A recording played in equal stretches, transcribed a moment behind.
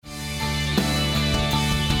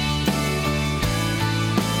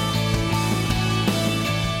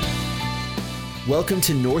Welcome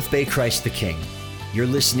to North Bay Christ the King. You're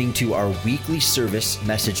listening to our weekly service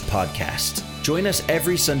message podcast. Join us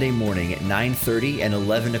every Sunday morning at 9:30 and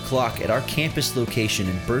 11 o'clock at our campus location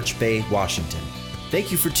in Birch Bay, Washington.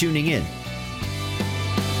 Thank you for tuning in.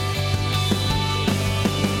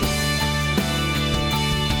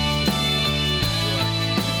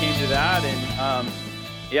 Came to that, and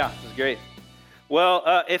it was great.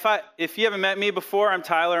 Well, if you haven't met me before, I'm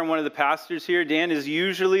Tyler. I'm one of the pastors here. Dan is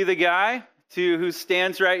usually the guy who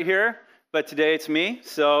stands right here, but today it's me.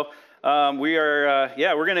 So we're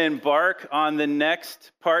going to embark on the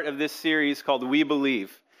next part of this series called We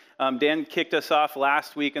Believe. Dan kicked us off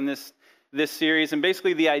last week in this series, and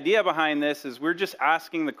basically the idea behind this is we're just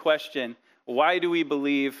asking the question, why do we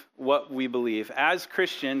believe what we believe? As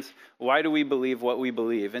Christians, why do we believe what we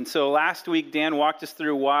believe? And so last week, Dan walked us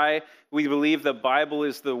through why we believe the Bible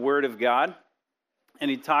is the Word of God,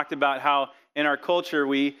 and he talked about how in our culture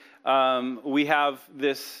we have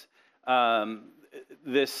this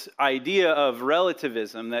idea of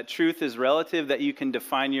relativism, that truth is relative, that you can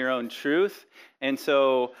define your own truth. And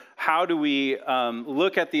so how do we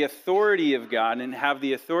look at the authority of God and have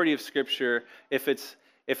the authority of Scripture if it's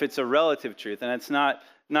a relative truth? And it's not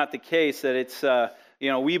the case that it's,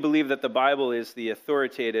 we believe that the Bible is the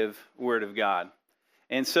authoritative Word of God.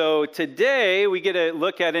 And so today we get to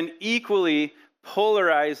look at an equally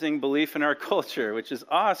polarizing belief in our culture, which is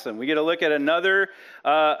awesome. We get to look at another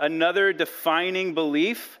defining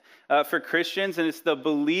belief for Christians, and it's the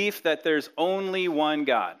belief that there's only one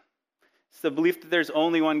God. It's the belief that there's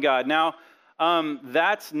only one God. Now,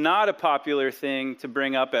 that's not a popular thing to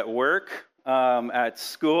bring up at work, at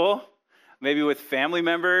school, maybe with family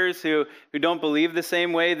members who don't believe the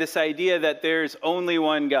same way. This idea that there's only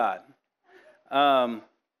one God.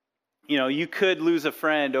 You could lose a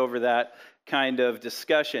friend over that kind of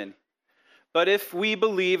discussion. But if we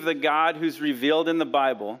believe the God who's revealed in the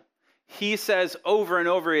Bible, he says over and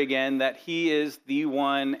over again that he is the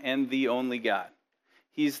one and the only God.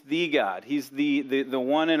 He's the God. He's the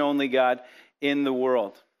one and only God in the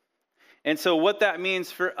world. And so what that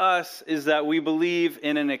means for us is that we believe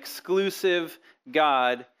in an exclusive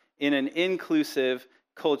God in an inclusive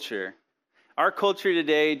culture. Our culture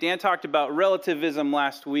today, Dan talked about relativism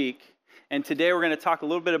last week, and today we're going to talk a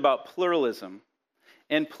little bit about pluralism.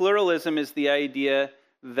 And pluralism is the idea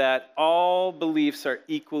that all beliefs are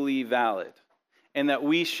equally valid and that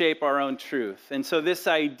we shape our own truth. And so this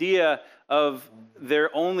idea of there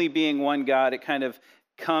only being one God, it kind of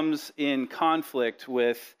comes in conflict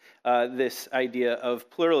with this idea of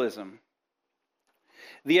pluralism.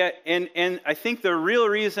 And I think the real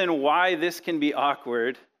reason why this can be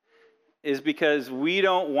awkward is because we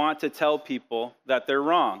don't want to tell people that they're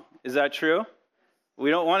wrong. Is that true?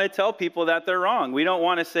 We don't want to tell people that they're wrong. We don't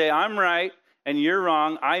want to say, I'm right and you're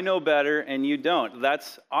wrong, I know better and you don't.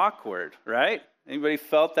 That's awkward, right? Anybody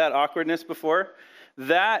felt that awkwardness before?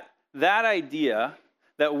 That idea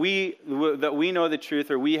that we know the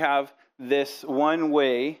truth, or we have this one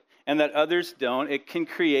way and that others don't, it can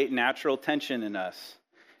create natural tension in us.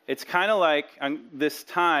 It's kind of like this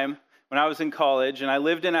time when I was in college and I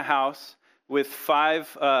lived in a house with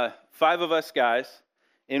five of us guys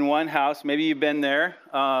in one house. Maybe you've been there,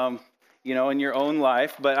 in your own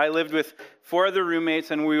life. But I lived with 4 other roommates,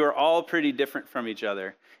 and we were all pretty different from each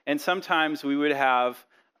other. And sometimes we would have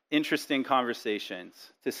interesting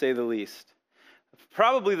conversations, to say the least.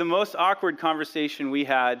 Probably the most awkward conversation we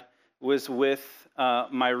had was with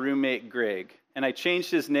my roommate, Greg. And I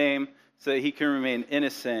changed his name so that he can remain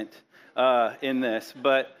innocent in this.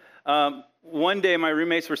 But one day my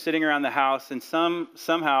roommates were sitting around the house, and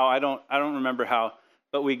somehow, I don't remember how,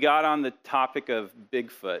 but we got on the topic of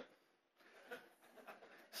Bigfoot.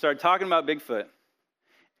 Started talking about Bigfoot.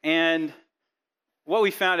 And what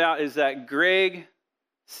we found out is that Greg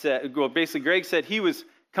said he was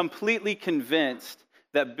completely convinced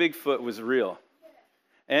that Bigfoot was real.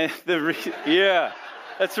 And yeah,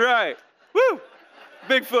 that's right. Woo!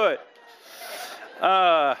 Bigfoot.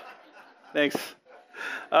 Thanks.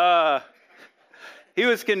 He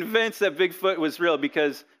was convinced that Bigfoot was real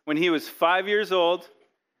because when he was 5 years old,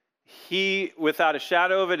 he, without a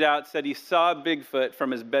shadow of a doubt, said he saw Bigfoot from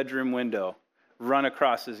his bedroom window run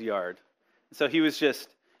across his yard. So he was just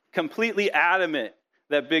completely adamant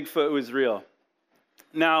that Bigfoot was real.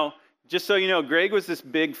 Now, just so you know, Greg was this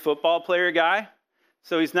big football player guy,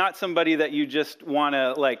 so he's not somebody that you just want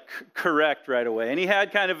to correct right away. And he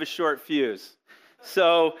had kind of a short fuse.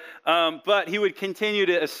 So, but he would continue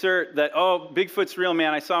to assert that, Bigfoot's real,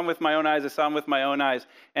 man. I saw him with my own eyes.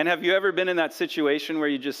 And have you ever been in that situation where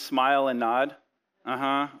you just smile and nod?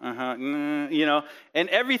 And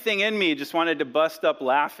everything in me just wanted to bust up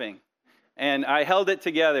laughing. and I held it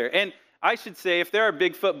together. And I should say, if there are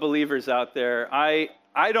Bigfoot believers out there, I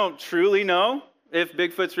don't truly know if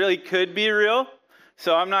Bigfoot's really could be real.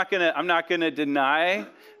 So I'm not gonna deny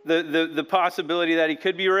the possibility that he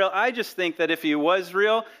could be real. I just think that if he was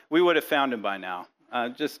real, we would have found him by now.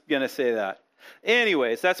 I'm just gonna say that.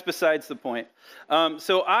 Anyways, that's besides the point.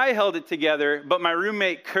 So I held it together, but my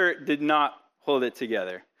roommate Kurt did not hold it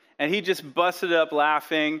together. And he just busted up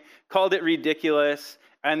laughing, called it ridiculous,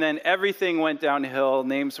 and then everything went downhill,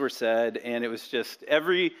 names were said, and it was just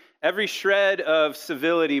every shred of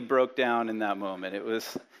civility broke down in that moment. It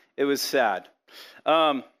was sad.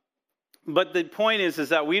 But the point is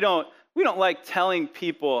that we don't like telling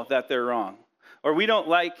people that they're wrong, or we don't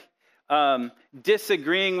like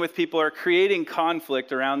disagreeing with people or creating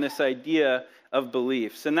conflict around this idea of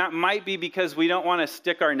beliefs. And that might be because we don't want to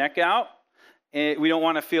stick our neck out, and we don't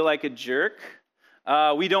want to feel like a jerk.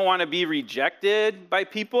 We don't want to be rejected by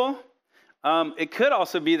people. It could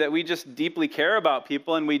also be that we just deeply care about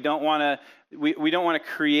people, and we don't want to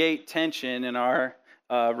create tension in our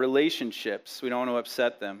relationships. We don't want to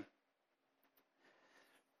upset them.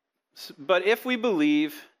 But if we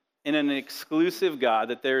believe in an exclusive God,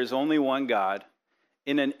 that there is only one God,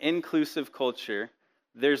 in an inclusive culture,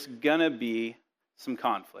 there's gonna be some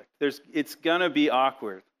conflict. It's gonna be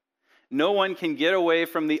awkward. No one can get away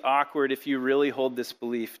from the awkward if you really hold this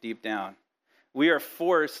belief deep down. We are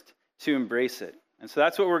forced to embrace it. And so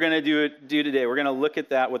that's what we're going to do today. We're going to look at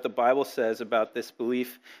that, what the Bible says about this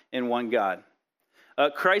belief in one God.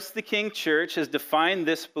 Christ the King Church has defined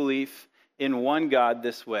this belief in one God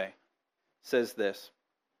this way. It says this: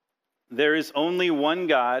 there is only one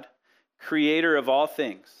God, creator of all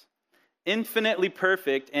things, infinitely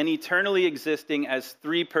perfect and eternally existing as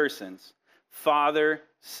three persons, Father,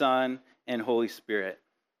 Son, and Holy Spirit.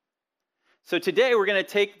 So today we're going to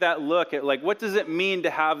take that look at what does it mean to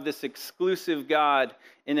have this exclusive God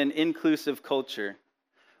in an inclusive culture?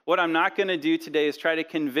 What I'm not going to do today is try to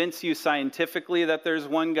convince you scientifically that there's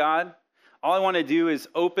one God. All I want to do is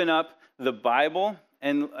open up the Bible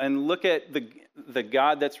and look at the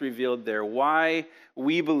God that's revealed there, why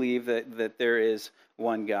we believe that there is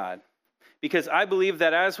one God. Because I believe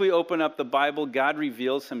that as we open up the Bible, God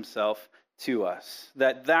reveals himself to us.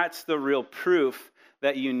 That's the real proof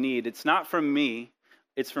that you need. It's not from me,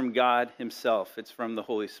 it's from God himself. It's from the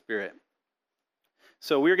Holy Spirit.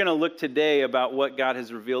 So we're going to look today about what God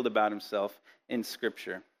has revealed about himself in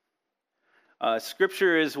Scripture.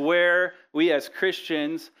 Scripture is where we as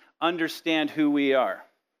Christians understand who we are.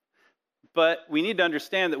 But we need to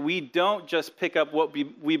understand that we don't just pick up what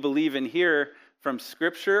we believe in here from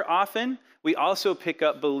Scripture often. We also pick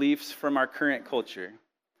up beliefs from our current culture.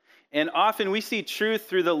 And often we see truth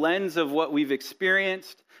through the lens of what we've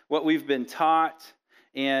experienced, what we've been taught,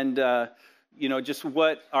 and just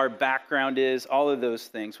what our background is, all of those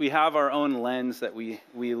things. We have our own lens that we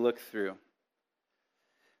look through.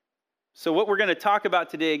 So what we're going to talk about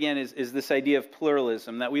today, again, is this idea of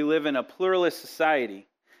pluralism, that we live in a pluralist society.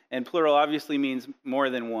 And plural obviously means more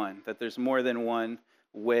than one, that there's more than one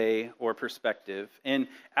way or perspective. And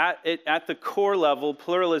at the core level,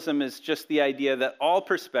 pluralism is just the idea that all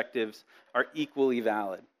perspectives are equally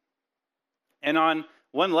valid. And on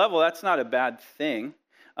one level, that's not a bad thing,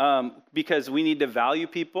 because we need to value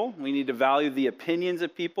people. We need to value the opinions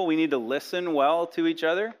of people. We need to listen well to each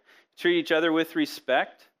other, treat each other with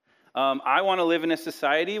respect. I want to live in a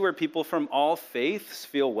society where people from all faiths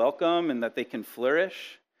feel welcome and that they can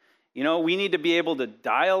flourish. We need to be able to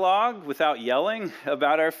dialogue without yelling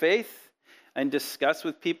about our faith and discuss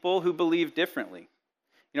with people who believe differently.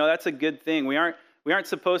 That's a good thing. We aren't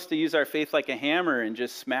supposed to use our faith like a hammer and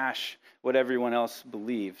just smash what everyone else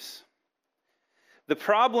believes. The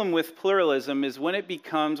problem with pluralism is when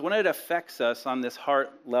it affects us on this heart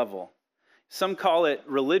level. Some call it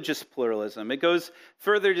religious pluralism. It goes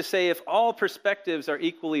further to say if all perspectives are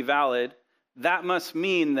equally valid, that must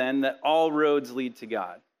mean then that all roads lead to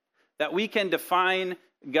God. That we can define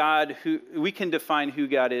who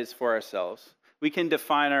God is for ourselves. We can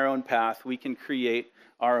define our own path. We can create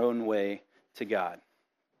our own way to God.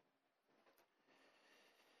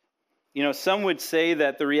 Some would say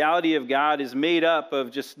that the reality of God is made up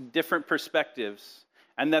of just different perspectives,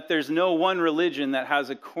 and that there's no one religion that has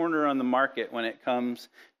a corner on the market when it comes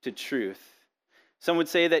to truth. Some would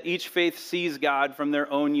say that each faith sees God from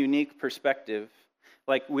their own unique perspective,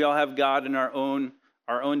 like we all have God in our own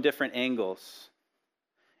different angles.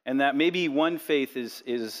 And that maybe one faith is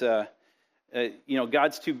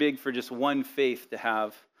God's too big for just one faith to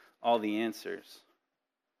have all the answers.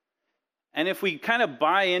 And if we kind of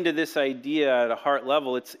buy into this idea at a heart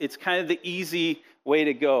level, it's kind of the easy way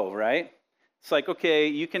to go, right? It's like, okay,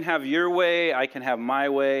 you can have your way, I can have my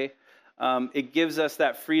way. It gives us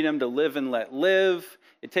that freedom to live and let live.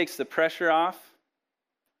 It takes the pressure off.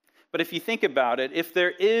 But if you think about it, if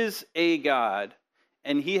there is a God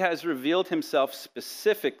and he has revealed himself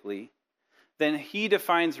specifically, then he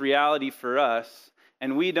defines reality for us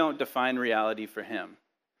and we don't define reality for him.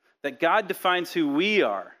 That God defines who we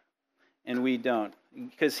are and we don't,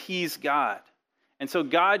 because he's God. And so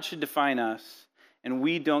God should define us and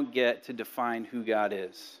we don't get to define who God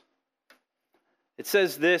is. It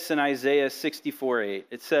says this in Isaiah 64:8.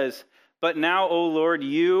 It says, "But now, O Lord,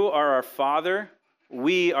 you are our Father,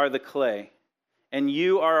 we are the clay, and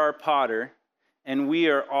you are our potter, and we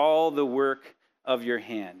are all the work of your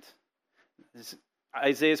hand."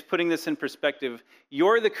 Isaiah is putting this in perspective.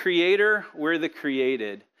 You're the creator, we're the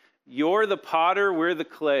created. You're the potter, we're the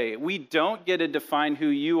clay. We don't get to define who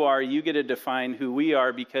you are, you get to define who we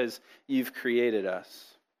are because you've created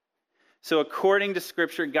us. So according to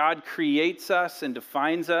Scripture, God creates us and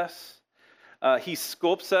defines us. He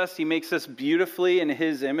sculpts us, he makes us beautifully in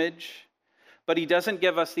his image, but he doesn't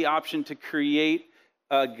give us the option to create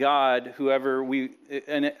a God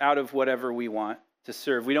out of whatever we want to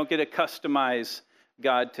serve. We don't get to customize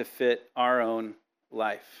God to fit our own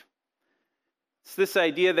life. It's this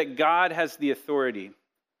idea that God has the authority.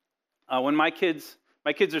 When my kids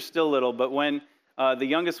are still little, but when the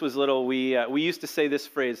youngest was little, we used to say this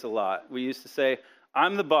phrase a lot. We used to say,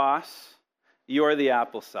 "I'm the boss, you're the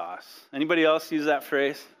applesauce." Anybody else use that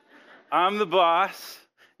phrase? I'm the boss,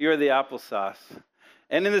 you're the applesauce.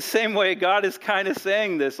 And in the same way, God is kind of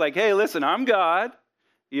saying this, like, hey, listen, I'm God,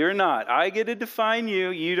 you're not. I get to define you,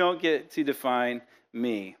 you don't get to define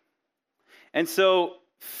me. And so,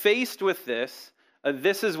 faced with this,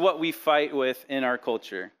 this is what we fight with in our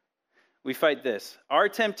culture. We fight this. Our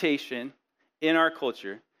temptation in our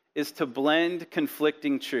culture is to blend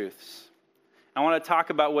conflicting truths. I want to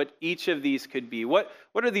talk about what each of these could be. What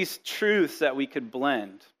are these truths that we could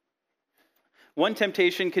blend? One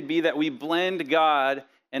temptation could be that we blend God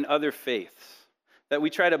and other faiths. That we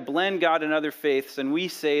try to blend God and other faiths, and we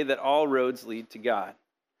say that all roads lead to God.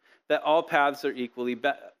 That all paths are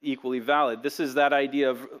equally valid. This is that idea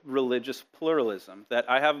of religious pluralism. That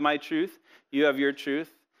I have my truth, you have your truth,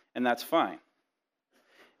 and that's fine.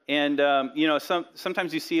 And,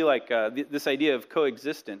 sometimes you see like this idea of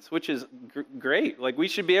coexistence, which is great. Like we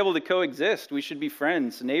should be able to coexist. We should be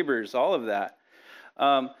friends, neighbors, all of that.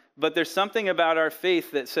 But there's something about our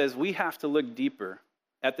faith that says we have to look deeper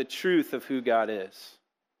at the truth of who God is.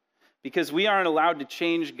 Because we aren't allowed to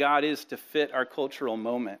change God is to fit our cultural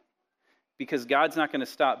moment. Because God's not going to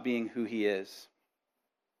stop being who he is.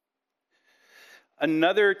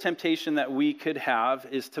 Another temptation that we could have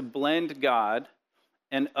is to blend God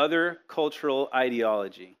and other cultural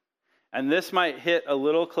ideology. And this might hit a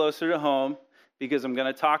little closer to home because I'm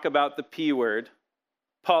going to talk about the P word,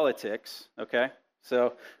 politics, okay?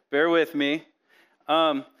 So bear with me.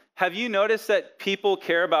 Have you noticed that people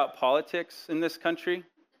care about politics in this country?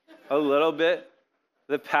 A little bit.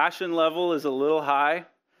 The passion level is a little high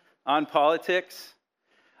on politics.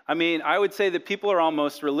 I mean, I would say that people are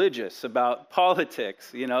almost religious about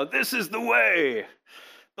politics. This is the way.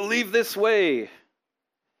 Believe this way.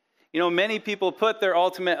 Many people put their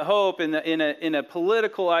ultimate hope in a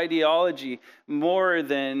political ideology more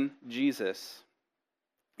than Jesus.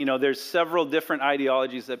 There's several different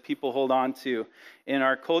ideologies that people hold on to in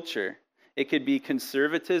our culture. It could be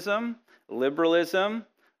conservatism, liberalism,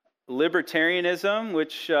 libertarianism,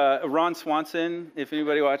 which Ron Swanson, if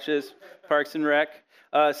anybody watches Parks and Rec,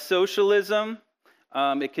 socialism.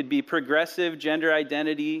 It could be progressive gender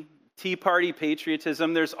identity, Tea Party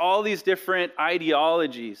patriotism. There's all these different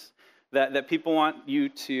ideologies that people want you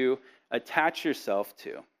to attach yourself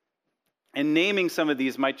to. And naming some of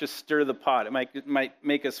these might just stir the pot. It might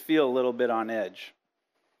make us feel a little bit on edge.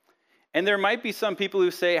 And there might be some people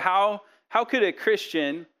who say, how could a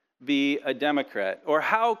Christian be a Democrat? Or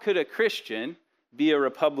how could a Christian be a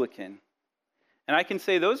Republican? And I can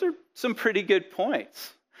say those are some pretty good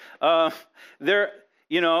points.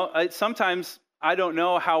 Sometimes I don't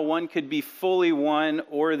know how one could be fully one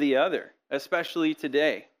or the other, especially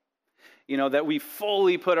today. That we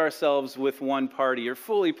fully put ourselves with one party or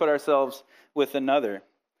fully put ourselves with another.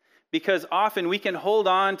 Because often we can hold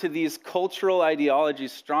on to these cultural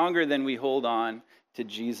ideologies stronger than we hold on to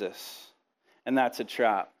Jesus. And that's a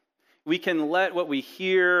trap. We can let what we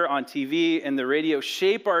hear on TV and the radio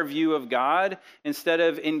shape our view of God instead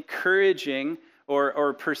of encouraging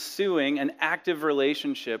or pursuing an active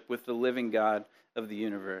relationship with the living God of the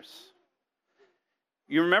universe.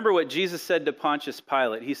 You remember what Jesus said to Pontius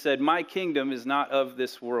Pilate. He said, "My kingdom is not of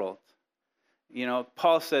this world."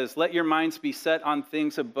 Paul says, let your minds be set on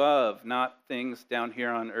things above, not things down here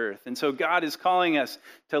on earth. And so God is calling us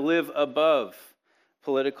to live above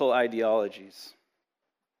political ideologies.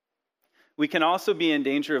 We can also be in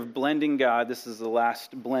danger of blending God. This is the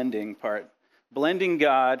last blending part. Blending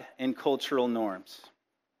God and cultural norms.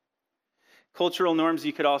 Cultural norms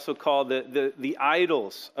you could also call the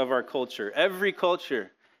idols of our culture. Every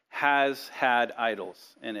culture has had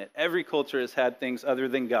idols in it. Every culture has had things other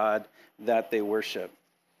than God that they worship.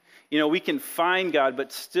 We can find God,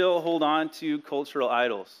 but still hold on to cultural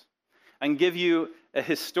idols. I can give you a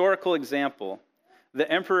historical example. The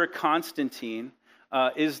Emperor Constantine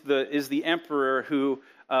is the emperor who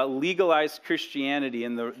legalized Christianity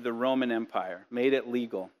in the Roman Empire, made it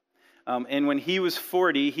legal. And when he was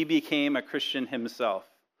 40, he became a Christian himself.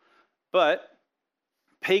 But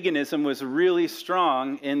paganism was really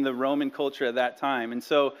strong in the Roman culture at that time. And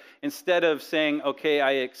so instead of saying, okay,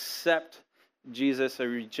 I accept Jesus, I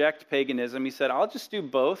reject paganism, he said, I'll just do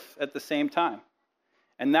both at the same time.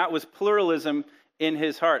 And that was pluralism in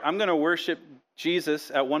his heart. I'm going to worship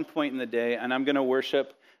Jesus at one point in the day, and I'm going to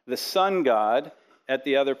worship the sun god at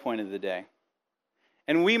the other point of the day.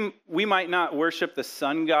 And we might not worship the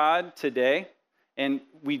sun god today, and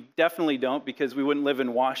we definitely don't, because we wouldn't live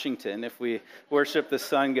in Washington if we worship the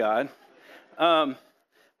sun god.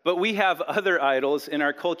 But we have other idols in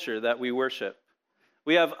our culture that we worship.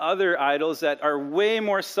 We have other idols that are way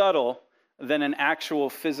more subtle than an actual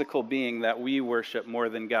physical being that we worship more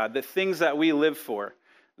than God. The things that we live for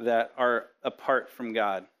that are apart from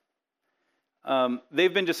God.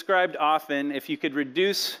 They've been described often. If you could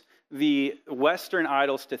reduce the Western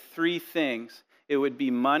idols to three things, it would be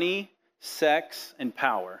money, sex, and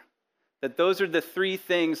power. That those are the three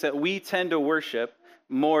things that we tend to worship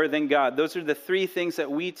more than God. Those are the three things that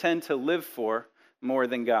we tend to live for more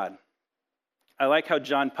than God. I like how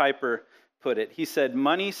John Piper put it. He said,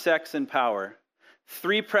 money, sex, and power,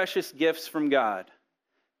 three precious gifts from God,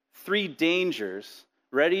 three dangers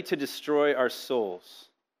ready to destroy our souls,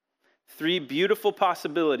 three beautiful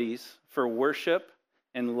possibilities for worship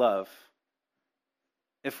and love.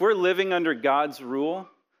 If we're living under God's rule,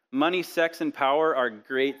 money, sex, and power are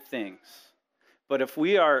great things. But if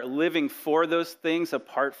we are living for those things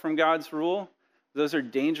apart from God's rule, those are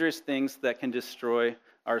dangerous things that can destroy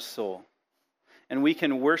our soul. And we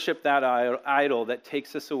can worship that idol that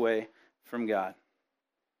takes us away from God.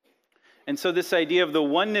 And so this idea of the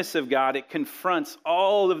oneness of God, it confronts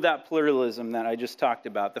all of that pluralism that I just talked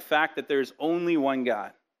about, the fact that there's only one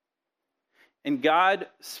God. And God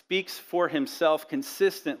speaks for himself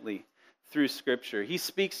consistently through Scripture. He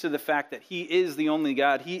speaks to the fact that he is the only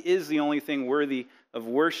God. He is the only thing worthy of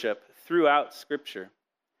worship throughout Scripture.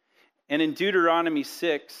 And in Deuteronomy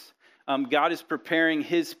 6, God is preparing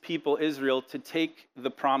his people Israel to take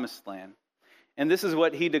the promised land. And this is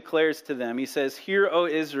what he declares to them. He says, "Hear, O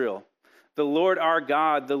Israel, the Lord our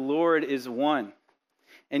God, the Lord is one.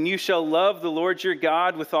 And you shall love the Lord your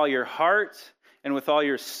God with all your heart and with all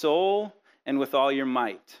your soul and with all your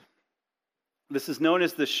might." This is known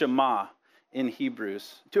as the Shema in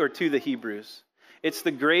Hebrews, to the Hebrews. It's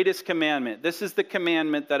the greatest commandment. This is the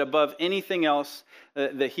commandment that above anything else,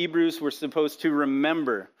 the Hebrews were supposed to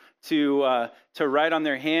remember, to write on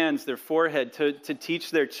their hands, their forehead, to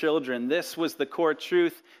teach their children. This was the core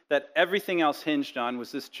truth that everything else hinged on,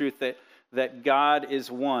 was this truth that God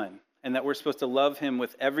is one and that we're supposed to love him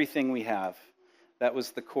with everything we have. That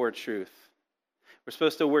was the core truth. We're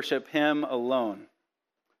supposed to worship him alone.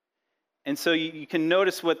 And so you can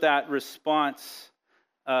notice what that response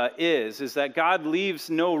is that God leaves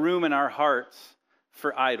no room in our hearts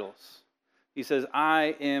for idols. He says,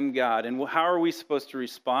 I am God. And how are we supposed to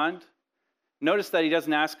respond? Notice that he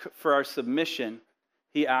doesn't ask for our submission.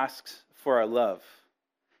 He asks for our love.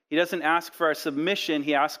 He doesn't ask for our submission.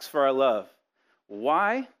 He asks for our love.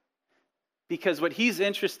 Why? Because what he's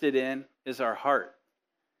interested in is our heart.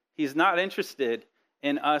 He's not interested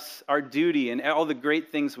in us, our duty, and all the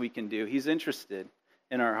great things we can do. He's interested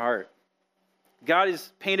in our heart. God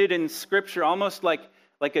is painted in Scripture almost like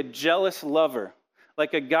a jealous lover,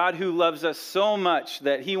 like a God who loves us so much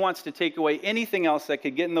that he wants to take away anything else that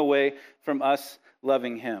could get in the way from us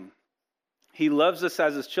loving him. He loves us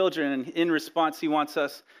as his children, and in response, he wants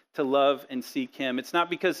us to love and seek him. It's not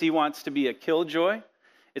because he wants to be a killjoy.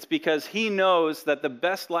 It's because he knows that the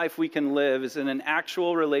best life we can live is in an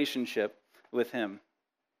actual relationship with him.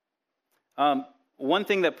 One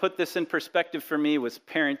thing that put this in perspective for me was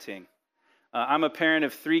parenting. I'm a parent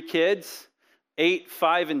of 3 kids, 8,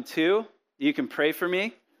 5, and 2. You can pray for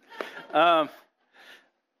me. But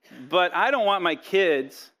I don't want my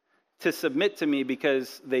kids to submit to me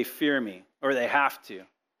because they fear me or they have to.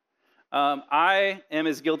 I am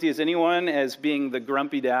as guilty as anyone as being the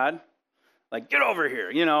grumpy dad. Like, get over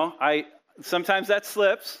here. Sometimes that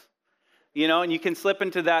slips, and you can slip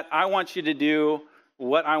into that. I want you to do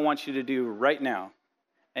what I want you to do right now.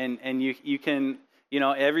 And you can,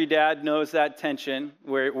 every dad knows that tension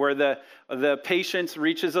where the patience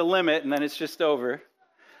reaches a limit and then it's just over.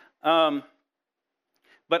 But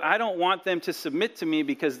I don't want them to submit to me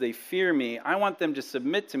because they fear me. I want them to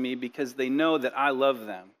submit to me because they know that I love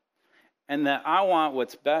them and that I want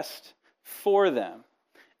what's best for them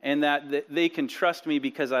and that they can trust me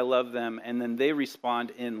because I love them and then they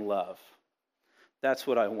respond in love. That's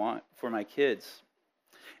what I want for my kids.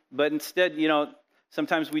 But instead,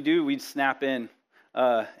 sometimes we snap in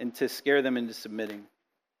and to scare them into submitting.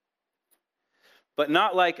 But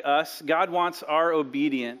not like us. God wants our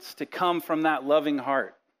obedience to come from that loving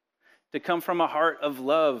heart, to come from a heart of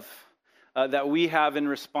love that we have in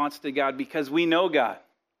response to God because we know God.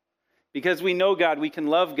 Because we know God, we can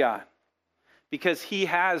love God. Because he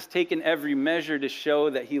has taken every measure to show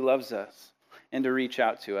that he loves us and to reach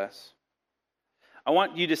out to us. I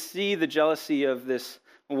want you to see the jealousy of this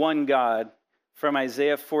one God from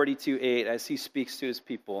Isaiah 42:8 as he speaks to his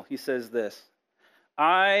people. He says this,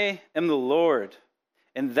 I am the Lord,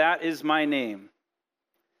 and that is my name.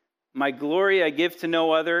 My glory I give to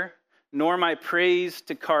no other, nor my praise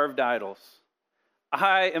to carved idols.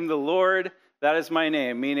 I am the Lord, that is my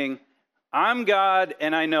name, meaning I'm God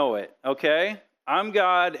and I know it, okay? I'm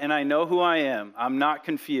God and I know who I am. I'm not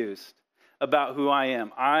confused about who I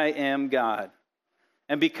am. I am God.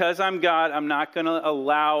 And because I'm God, I'm not going to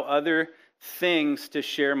allow other things to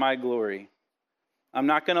share my glory. I'm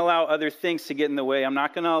not going to allow other things to get in the way. I'm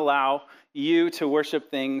not going to allow you to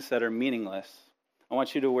worship things that are meaningless. I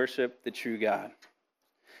want you to worship the true God.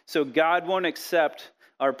 So God won't accept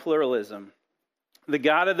our pluralism. The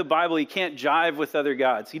God of the Bible, he can't jive with other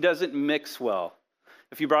gods. He doesn't mix well.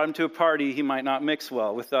 If you brought him to a party, he might not mix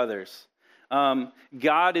well with others.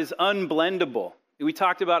 God is unblendable. We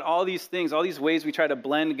talked about all these things, all these ways we try to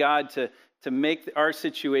blend God to make our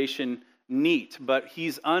situation neat, but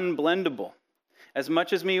he's unblendable. As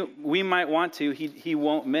much as we might want to, he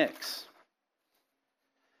won't mix.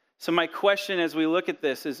 So my question as we look at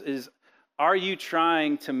this is are you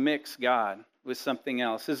trying to mix God with something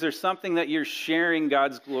else? Is there something that you're sharing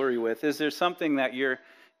God's glory with? Is there something that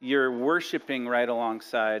you're worshiping right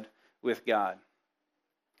alongside with God?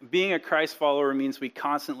 Being a Christ follower means we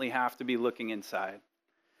constantly have to be looking inside.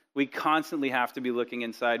 We constantly have to be looking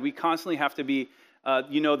inside. We constantly have to be,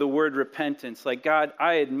 the word repentance. Like, God,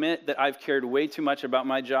 I admit that I've cared way too much about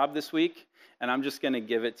my job this week, and I'm just going to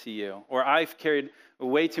give it to you. Or I've cared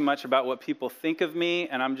way too much about what people think of me,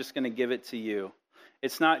 and I'm just going to give it to you.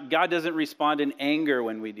 It's not, God doesn't respond in anger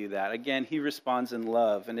when we do that. Again, he responds in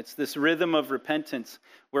love. And it's this rhythm of repentance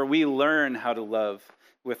where we learn how to love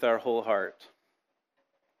with our whole heart.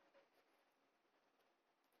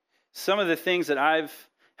 Some of the things that I've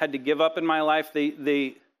had to give up in my life,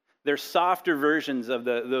 they're softer versions of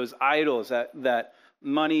those idols, that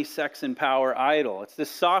money, sex, and power idol. It's this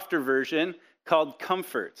softer version called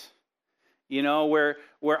comfort,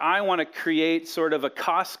 where I want to create sort of a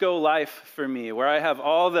Costco life for me, where I have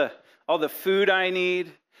all the food I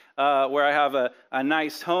need, where I have a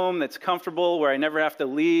nice home that's comfortable, where I never have to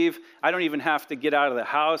leave. I don't even have to get out of the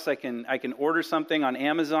house. I can order something on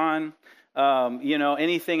Amazon.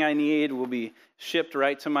 Anything I need will be shipped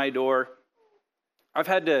right to my door. I've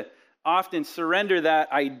had to often surrender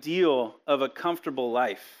that ideal of a comfortable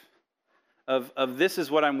life, of this is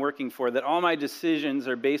what I'm working for, that all my decisions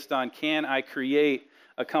are based on, can I create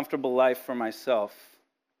a comfortable life for myself?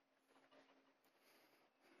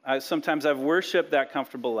 Sometimes I've worshiped that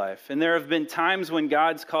comfortable life, and there have been times when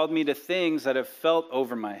God's called me to things that have felt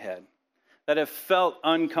over my head, that have felt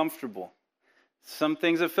uncomfortable. Some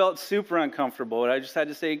things have felt super uncomfortable, and I just had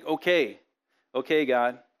to say, okay,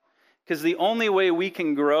 God. Because the only way we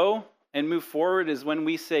can grow and move forward is when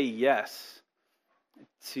we say yes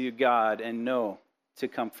to God and no to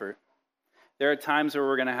comfort. There are times where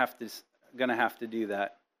we're going to have to do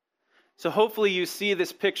that. So hopefully you see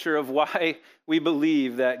this picture of why we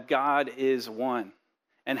believe that God is one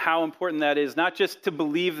and how important that is, not just to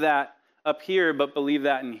believe that up here, but believe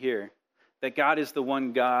that in here, that God is the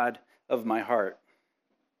one God of my heart.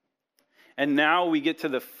 And now we get to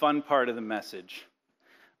the fun part of the message.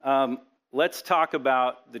 Let's talk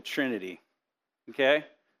about the Trinity, okay?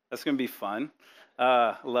 That's going to be fun.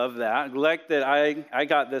 Love that. Like that I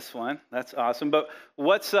got this one. That's awesome. But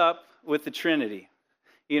what's up with the Trinity?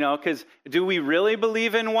 Because do we really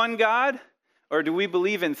believe in one God? Or do we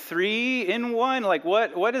believe in three in one? Like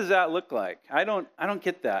what does that look like? I don't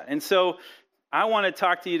get that. And so I want to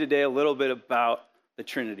talk to you today a little bit about the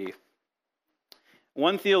Trinity.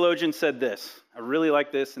 One theologian said this. I really like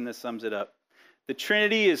this, and this sums it up. The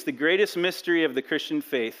Trinity is the greatest mystery of the Christian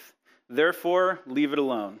faith. Therefore, leave it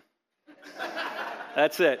alone.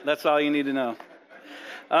 That's it. That's all you need to know.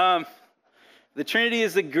 The Trinity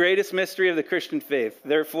is the greatest mystery of the Christian faith.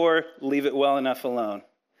 Therefore, leave it well enough alone.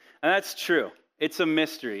 And that's true. It's a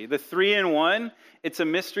mystery. The three in one, it's a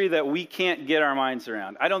mystery that we can't get our minds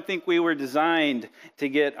around. I don't think we were designed to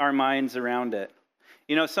get our minds around it.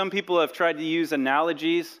 You know, some people have tried to use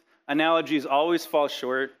analogies. Analogies always fall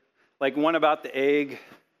short. Like one about the egg,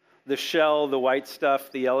 the shell, the white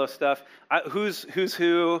stuff, the yellow stuff. Who's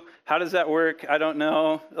who? How does that work? I don't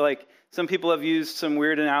know. Like some people have used some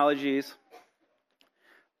weird analogies.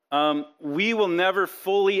 We will never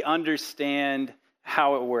fully understand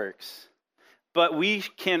how it works. But we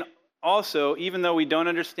can also, even though we don't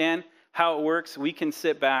understand how it works, we can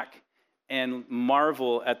sit back and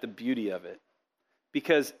marvel at the beauty of it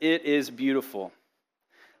because it is beautiful.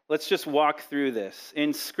 Let's just walk through this.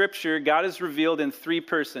 In Scripture, God is revealed in three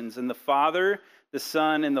persons, in the Father, the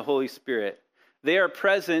Son, and the Holy Spirit. They are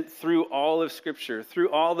present through all of Scripture.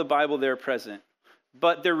 Through all the Bible, they're present.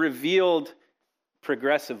 But they're revealed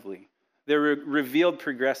progressively.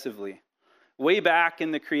 Way back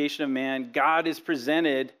in the creation of man, God is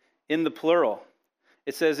presented in the plural.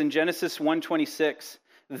 It says in Genesis 1:26,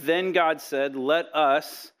 "Then God said, 'Let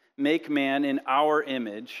us make man in our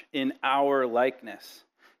image, in our likeness.'"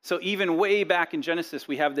 So even way back in Genesis,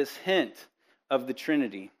 we have this hint of the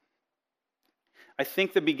Trinity. I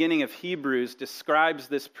think the beginning of Hebrews describes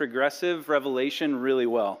this progressive revelation really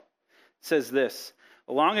well. It says this,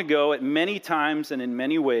 "Long ago, at many times and in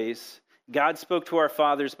many ways, God spoke to our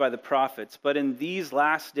fathers by the prophets, but in these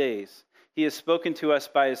last days, he has spoken to us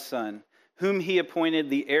by his Son, whom he appointed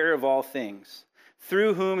the heir of all things,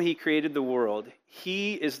 through whom he created the world.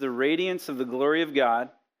 He is the radiance of the glory of God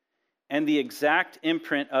and the exact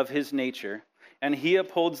imprint of his nature, and he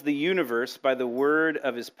upholds the universe by the word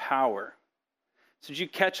of his power." So did you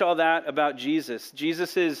catch all that about Jesus?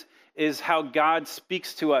 Jesus is how God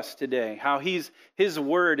speaks to us today, how his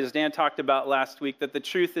word, as Dan talked about last week, that the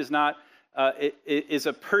truth is not, is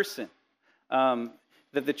a person,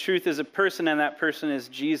 that the truth is a person and that person is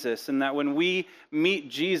Jesus, and that when we meet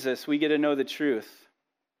Jesus, we get to know the truth.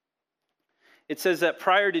 It says that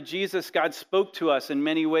prior to Jesus, God spoke to us in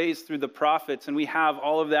many ways through the prophets, and we have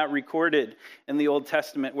all of that recorded in the Old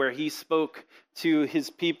Testament where he spoke to his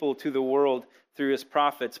people, to the world, through his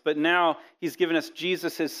prophets. But now he's given us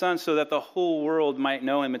Jesus, his Son, so that the whole world might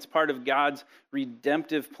know him. It's part of God's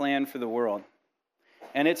redemptive plan for the world.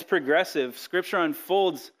 And it's progressive. Scripture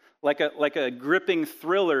unfolds like a gripping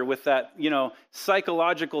thriller with that,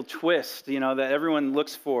 psychological twist, that everyone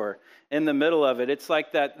looks for in the middle of it. It's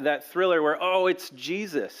like that thriller where, oh, it's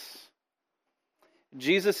Jesus.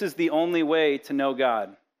 Jesus is the only way to know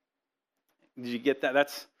God. Did you get that?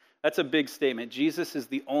 That's a big statement. Jesus is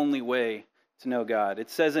the only way to know God.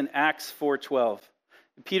 It says in Acts 4:12,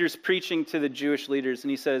 Peter's preaching to the Jewish leaders,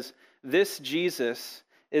 and he says, "This Jesus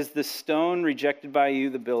is the stone rejected by you,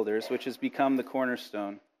 the builders, which has become the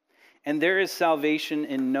cornerstone. And there is salvation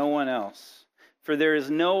in no one else, for there is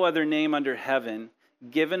no other name under heaven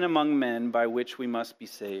given among men by which we must be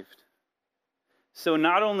saved." So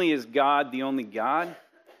not only is God the only God,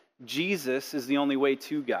 Jesus is the only way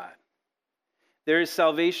to God. There is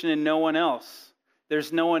salvation in no one else.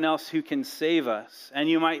 There's no one else who can save us. And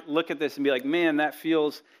you might look at this and be like, man, that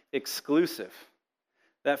feels exclusive.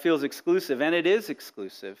 That feels exclusive, and it is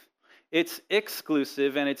exclusive. It's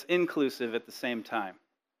exclusive and it's inclusive at the same time.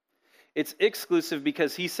 It's exclusive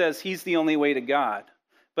because he says he's the only way to God,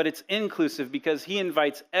 but it's inclusive because he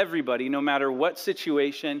invites everybody, no matter what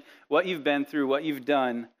situation, what you've been through, what you've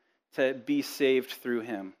done, to be saved through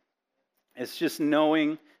him. It's just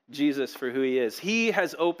knowing Jesus for who he is. He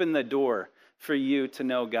has opened the door for you to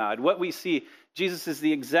know God. What we see, Jesus is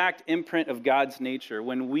the exact imprint of God's nature.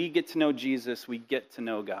 When we get to know Jesus, we get to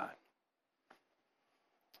know God.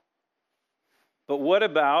 But what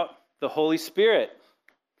about the Holy Spirit?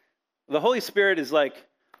 The Holy Spirit is like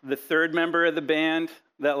the third member of the band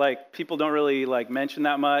that people don't really mention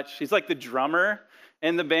that much. He's like the drummer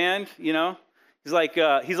in the band, He's like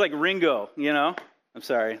Ringo, I'm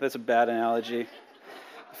sorry, that's a bad analogy.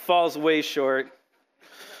 Falls way short.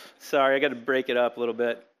 Sorry, I got to break it up a little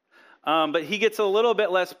bit. But he gets a little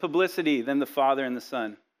bit less publicity than the Father and the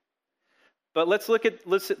Son. But let's look at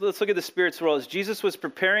the Spirit's role. As Jesus was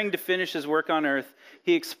preparing to finish his work on earth,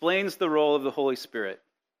 he explains the role of the Holy Spirit.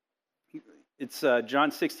 It's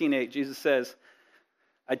John 16:8. Jesus says,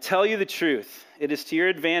 "I tell you the truth. It is to your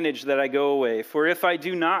advantage that I go away. For if I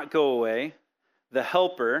do not go away, the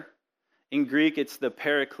helper, in Greek it's the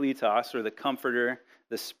parakletos, or the comforter,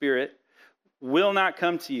 the Spirit, will not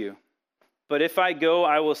come to you. But if I go,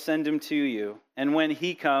 I will send him to you. And when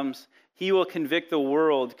he comes, he will convict the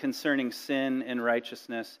world concerning sin and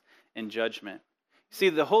righteousness and judgment. See,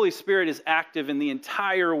 the Holy Spirit is active in the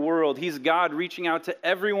entire world. He's God reaching out to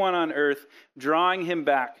everyone on earth, drawing him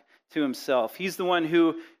back to himself. He's the one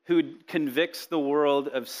who convicts the world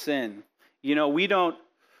of sin. You know, we don't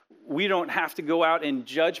have to go out and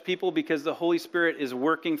judge people because the Holy Spirit is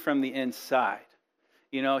working from the inside.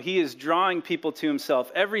 You know, he is drawing people to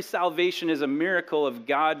himself. Every salvation is a miracle of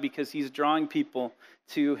God because he's drawing people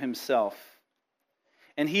to himself.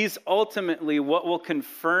 And he's ultimately what will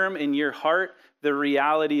confirm in your heart the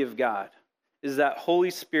reality of God, is that Holy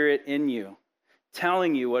Spirit in you,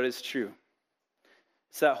 telling you what is true.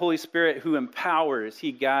 It's that Holy Spirit who empowers,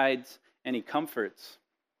 he guides, and he comforts.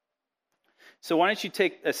 So why don't you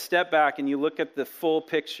take a step back and you look at the full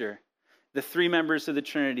picture, the three members of the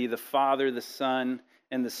Trinity, the Father, the Son,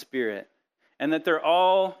 and the Spirit, and that they're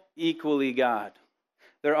all equally God.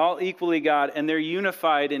 They're all equally God, and they're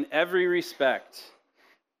unified in every respect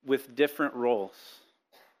with different roles.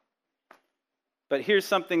 But here's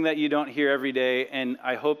something that you don't hear every day, and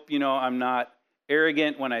I hope you know I'm not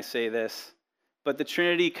arrogant when I say this, but the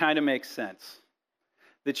Trinity kind of makes sense.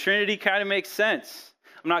 The Trinity kind of makes sense.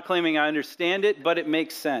 I'm not claiming I understand it, but it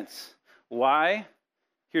makes sense. Why?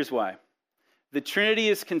 Here's why. The Trinity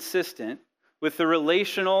is consistent with the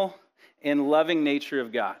relational and loving nature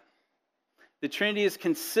of God. The Trinity is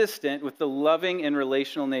consistent with the loving and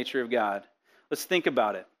relational nature of God. Let's think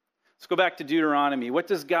about it. Let's go back to Deuteronomy. What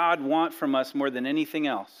does God want from us more than anything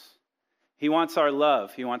else? He wants our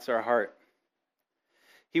love. He wants our heart.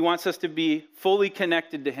 He wants us to be fully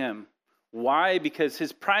connected to him. Why? Because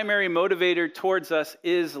his primary motivator towards us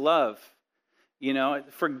is love. You know,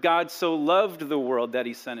 for God so loved the world that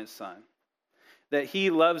he sent his son. That he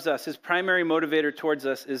loves us. His primary motivator towards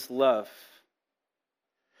us is love.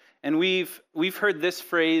 And we've heard this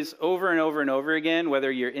phrase over and over and over again,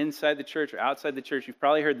 whether you're inside the church or outside the church, you've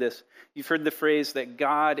probably heard this. You've heard the phrase that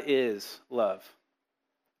God is love.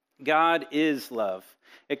 God is love.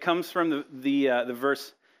 It comes from the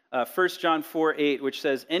verse 1 John 4:8, which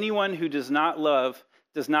says, anyone who does not love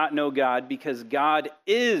does not know God, because God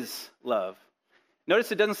is love.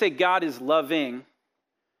 Notice it doesn't say God is loving.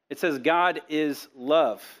 It says God is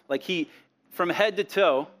love. Like from head to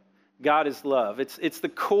toe, God is love. It's the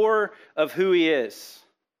core of who he is.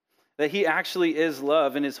 That he actually is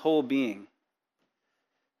love in his whole being.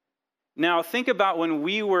 Now think about when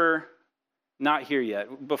we were not here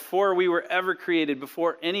yet, before we were ever created,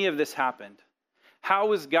 before any of this happened. How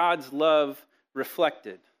was God's love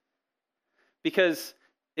reflected? Because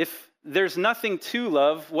if there's nothing to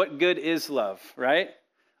love, what good is love, right?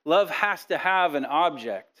 Love has to have an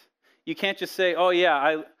object. You can't just say, oh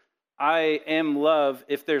yeah, I am love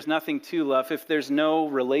if there's nothing to love, if there's no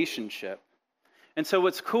relationship. And so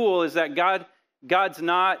what's cool is that God's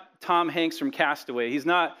not Tom Hanks from Castaway. He's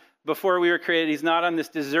not, before we were created, he's not on this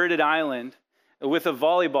deserted island with a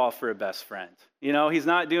volleyball for a best friend. You know, he's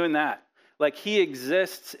not doing that. Like he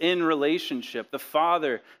exists in relationship. The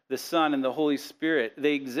Father, the Son, and the Holy Spirit,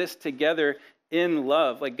 they exist together in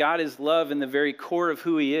love. Like God is love in the very core of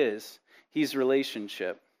who he is. He's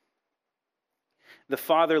relationship. The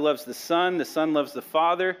Father loves the Son loves the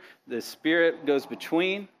Father, the Spirit goes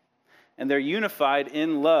between, and they're unified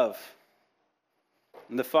in love.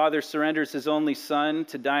 And the Father surrenders his only Son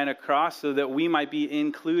to die on a cross so that we might be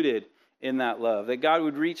included in that love, that God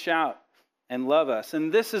would reach out and love us.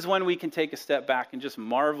 And this is when we can take a step back and just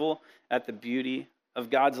marvel at the beauty of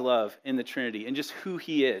God's love in the Trinity and just who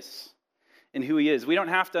he is and who he is. We don't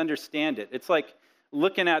have to understand it. It's like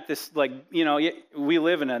looking at this, like, you know, we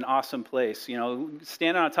live in an awesome place, you know,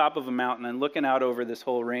 standing on top of a mountain and looking out over this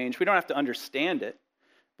whole range. We don't have to understand it,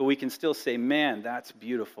 but we can still say, man, that's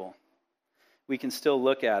beautiful. We can still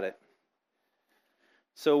look at it.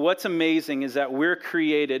 So what's amazing is that we're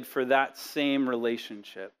created for that same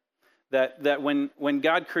relationship. That when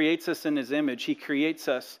God creates us in his image, he creates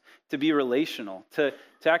us to be relational, to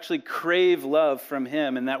actually crave love from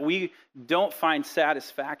him, and that we don't find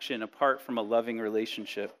satisfaction apart from a loving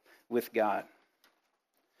relationship with God.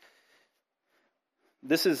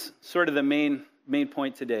 This is sort of the main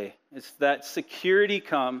point today. It's that security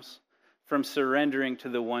comes from surrendering to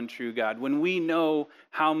the one true God. When we know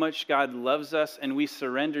how much God loves us and we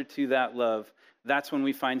surrender to that love, that's when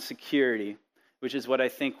we find security, which is what I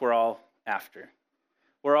think we're all after.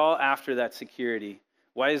 We're all after that security.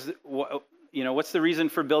 What's the reason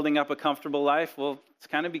for building up a comfortable life? Well, it's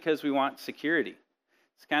kind of because we want security.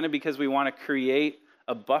 It's kind of because we want to create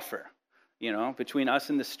a buffer. between us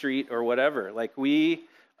and the street or whatever. Like we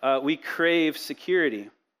crave security.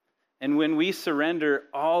 And when we surrender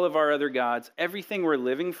all of our other gods, everything we're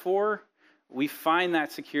living for, we find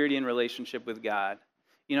that security in relationship with God.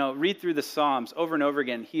 Read through the Psalms over and over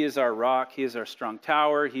again. He is our rock. He is our strong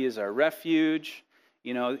tower. He is our refuge.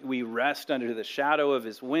 We rest under the shadow of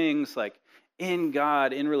his wings. Like in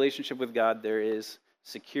God, in relationship with God, there is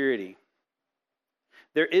security.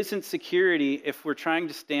 There isn't security if we're trying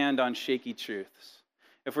to stand on shaky truths.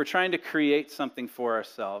 If we're trying to create something for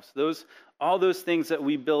ourselves, all those things that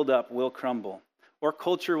we build up will crumble, or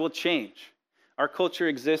culture will change. Our culture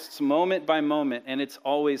exists moment by moment, and it's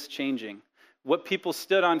always changing. What people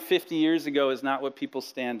stood on 50 years ago is not what people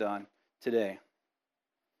stand on today.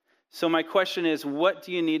 So my question is, what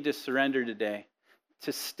do you need to surrender today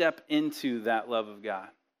to step into that love of God?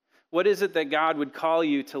 What is it that God would call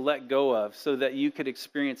you to let go of so that you could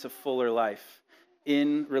experience a fuller life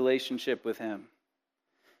in relationship with him?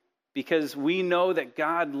 Because we know that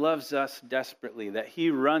God loves us desperately, that he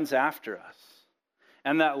runs after us,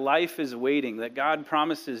 and that life is waiting, that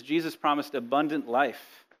Jesus promised abundant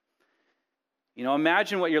life.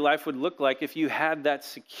 Imagine what your life would look like if you had that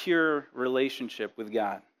secure relationship with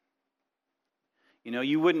God.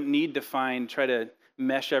 You wouldn't need to try to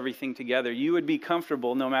mesh everything together. You would be comfortable no matter